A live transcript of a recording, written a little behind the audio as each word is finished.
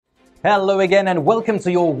Hello again and welcome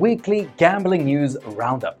to your weekly gambling news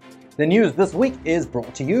roundup. The news this week is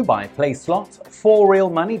brought to you by PlaySlots,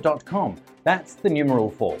 ForRealMoney.com, that's the numeral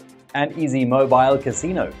 4, and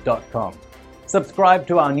EasyMobileCasino.com. Subscribe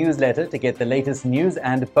to our newsletter to get the latest news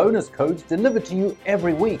and bonus codes delivered to you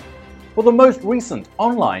every week. For the most recent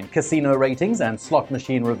online casino ratings and slot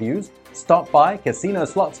machine reviews, stop by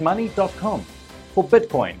CasinoSlotsMoney.com. For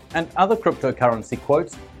Bitcoin and other cryptocurrency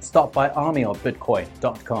quotes, stop by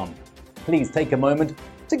ArmyOfBitcoin.com. Please take a moment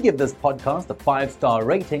to give this podcast a 5-star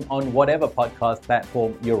rating on whatever podcast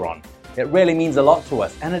platform you're on. It really means a lot to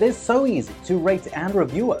us, and it is so easy to rate and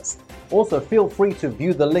review us. Also, feel free to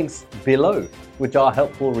view the links below, which are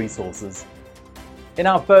helpful resources. In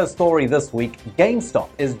our first story this week, GameStop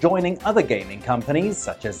is joining other gaming companies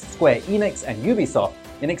such as Square Enix and Ubisoft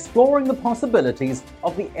in exploring the possibilities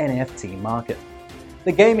of the NFT market.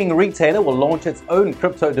 The gaming retailer will launch its own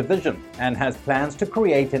crypto division and has plans to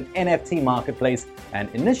create an NFT marketplace and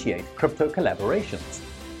initiate crypto collaborations.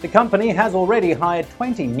 The company has already hired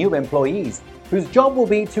 20 new employees whose job will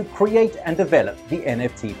be to create and develop the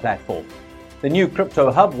NFT platform. The new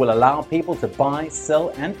crypto hub will allow people to buy, sell,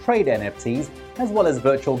 and trade NFTs as well as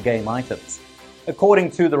virtual game items. According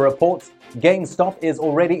to the reports, GameStop is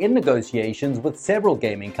already in negotiations with several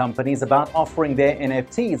gaming companies about offering their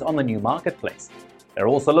NFTs on the new marketplace. They're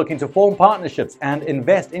also looking to form partnerships and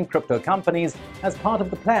invest in crypto companies as part of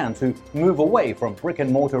the plan to move away from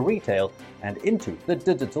brick-and-mortar retail and into the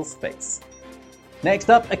digital space. Next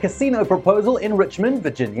up, a casino proposal in Richmond,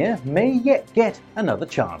 Virginia may yet get another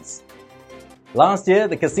chance. Last year,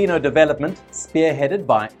 the casino development, spearheaded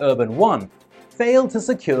by Urban One, failed to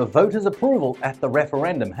secure voters' approval at the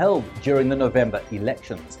referendum held during the November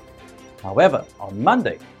elections. However, on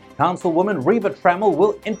Monday, Councilwoman Reva Trammell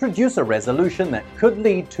will introduce a resolution that could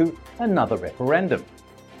lead to another referendum.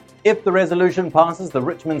 If the resolution passes the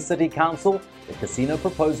Richmond City Council, the casino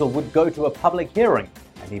proposal would go to a public hearing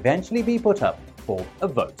and eventually be put up for a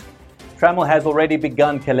vote. Trammell has already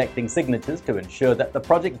begun collecting signatures to ensure that the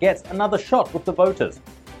project gets another shot with the voters.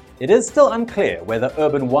 It is still unclear whether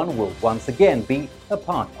Urban One will once again be a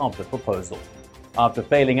part of the proposal. After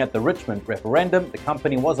failing at the Richmond referendum, the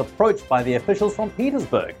company was approached by the officials from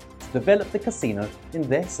Petersburg to develop the casino in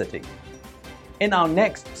their city. In our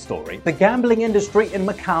next story, the gambling industry in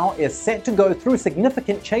Macau is set to go through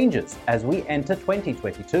significant changes as we enter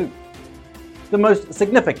 2022. The most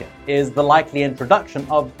significant is the likely introduction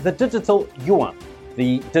of the digital yuan,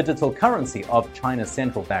 the digital currency of China's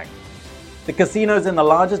central bank. The casinos in the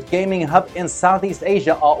largest gaming hub in Southeast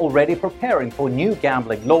Asia are already preparing for new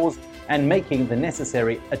gambling laws and making the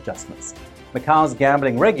necessary adjustments. Macau's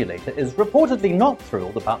gambling regulator is reportedly not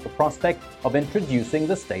thrilled about the prospect of introducing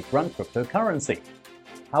the state-run cryptocurrency.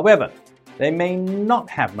 However, they may not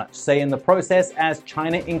have much say in the process as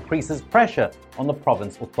China increases pressure on the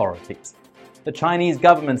province authorities. The Chinese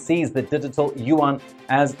government sees the digital yuan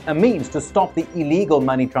as a means to stop the illegal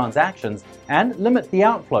money transactions and limit the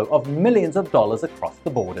outflow of millions of dollars across the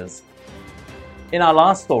borders. In our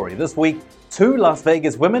last story this week, 2 Las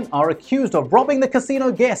Vegas women are accused of robbing the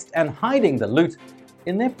casino guest and hiding the loot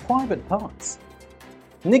in their private parts.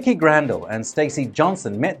 Nikki Grandel and Stacy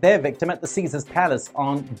Johnson met their victim at the Caesars Palace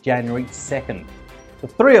on January 2nd. The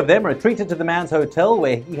 3 of them retreated to the man's hotel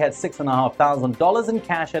where he had $6,500 in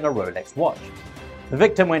cash and a Rolex watch. The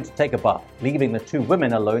victim went to take a bath, leaving the 2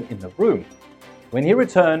 women alone in the room. When he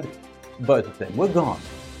returned, both of them were gone,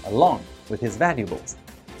 along with his valuables.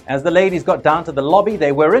 As the ladies got down to the lobby,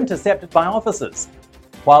 they were intercepted by officers.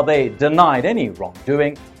 While they denied any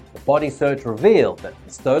wrongdoing, the body search revealed that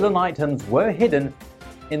the stolen items were hidden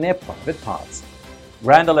in their private parts.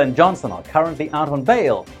 Randall and Johnson are currently out on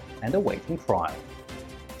bail and awaiting trial.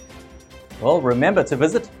 Well, remember to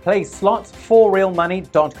visit PlaySlots,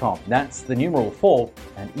 ForRealMoney.com, that's the numeral 4,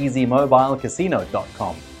 and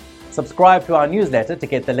EasyMobileCasino.com. Subscribe to our newsletter to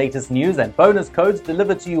get the latest news and bonus codes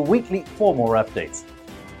delivered to you weekly for more updates.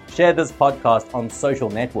 Share this podcast on social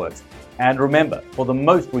networks. And remember, for the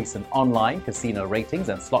most recent online casino ratings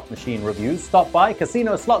and slot machine reviews, stop by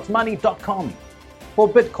CasinoSlotsMoney.com. For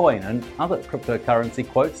Bitcoin and other cryptocurrency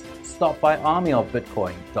quotes, stop by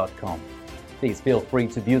ArmyOfBitcoin.com. Please feel free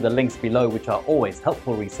to view the links below, which are always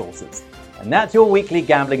helpful resources. And that's your weekly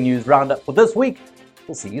gambling news roundup for this week.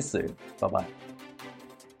 We'll see you soon. Bye-bye.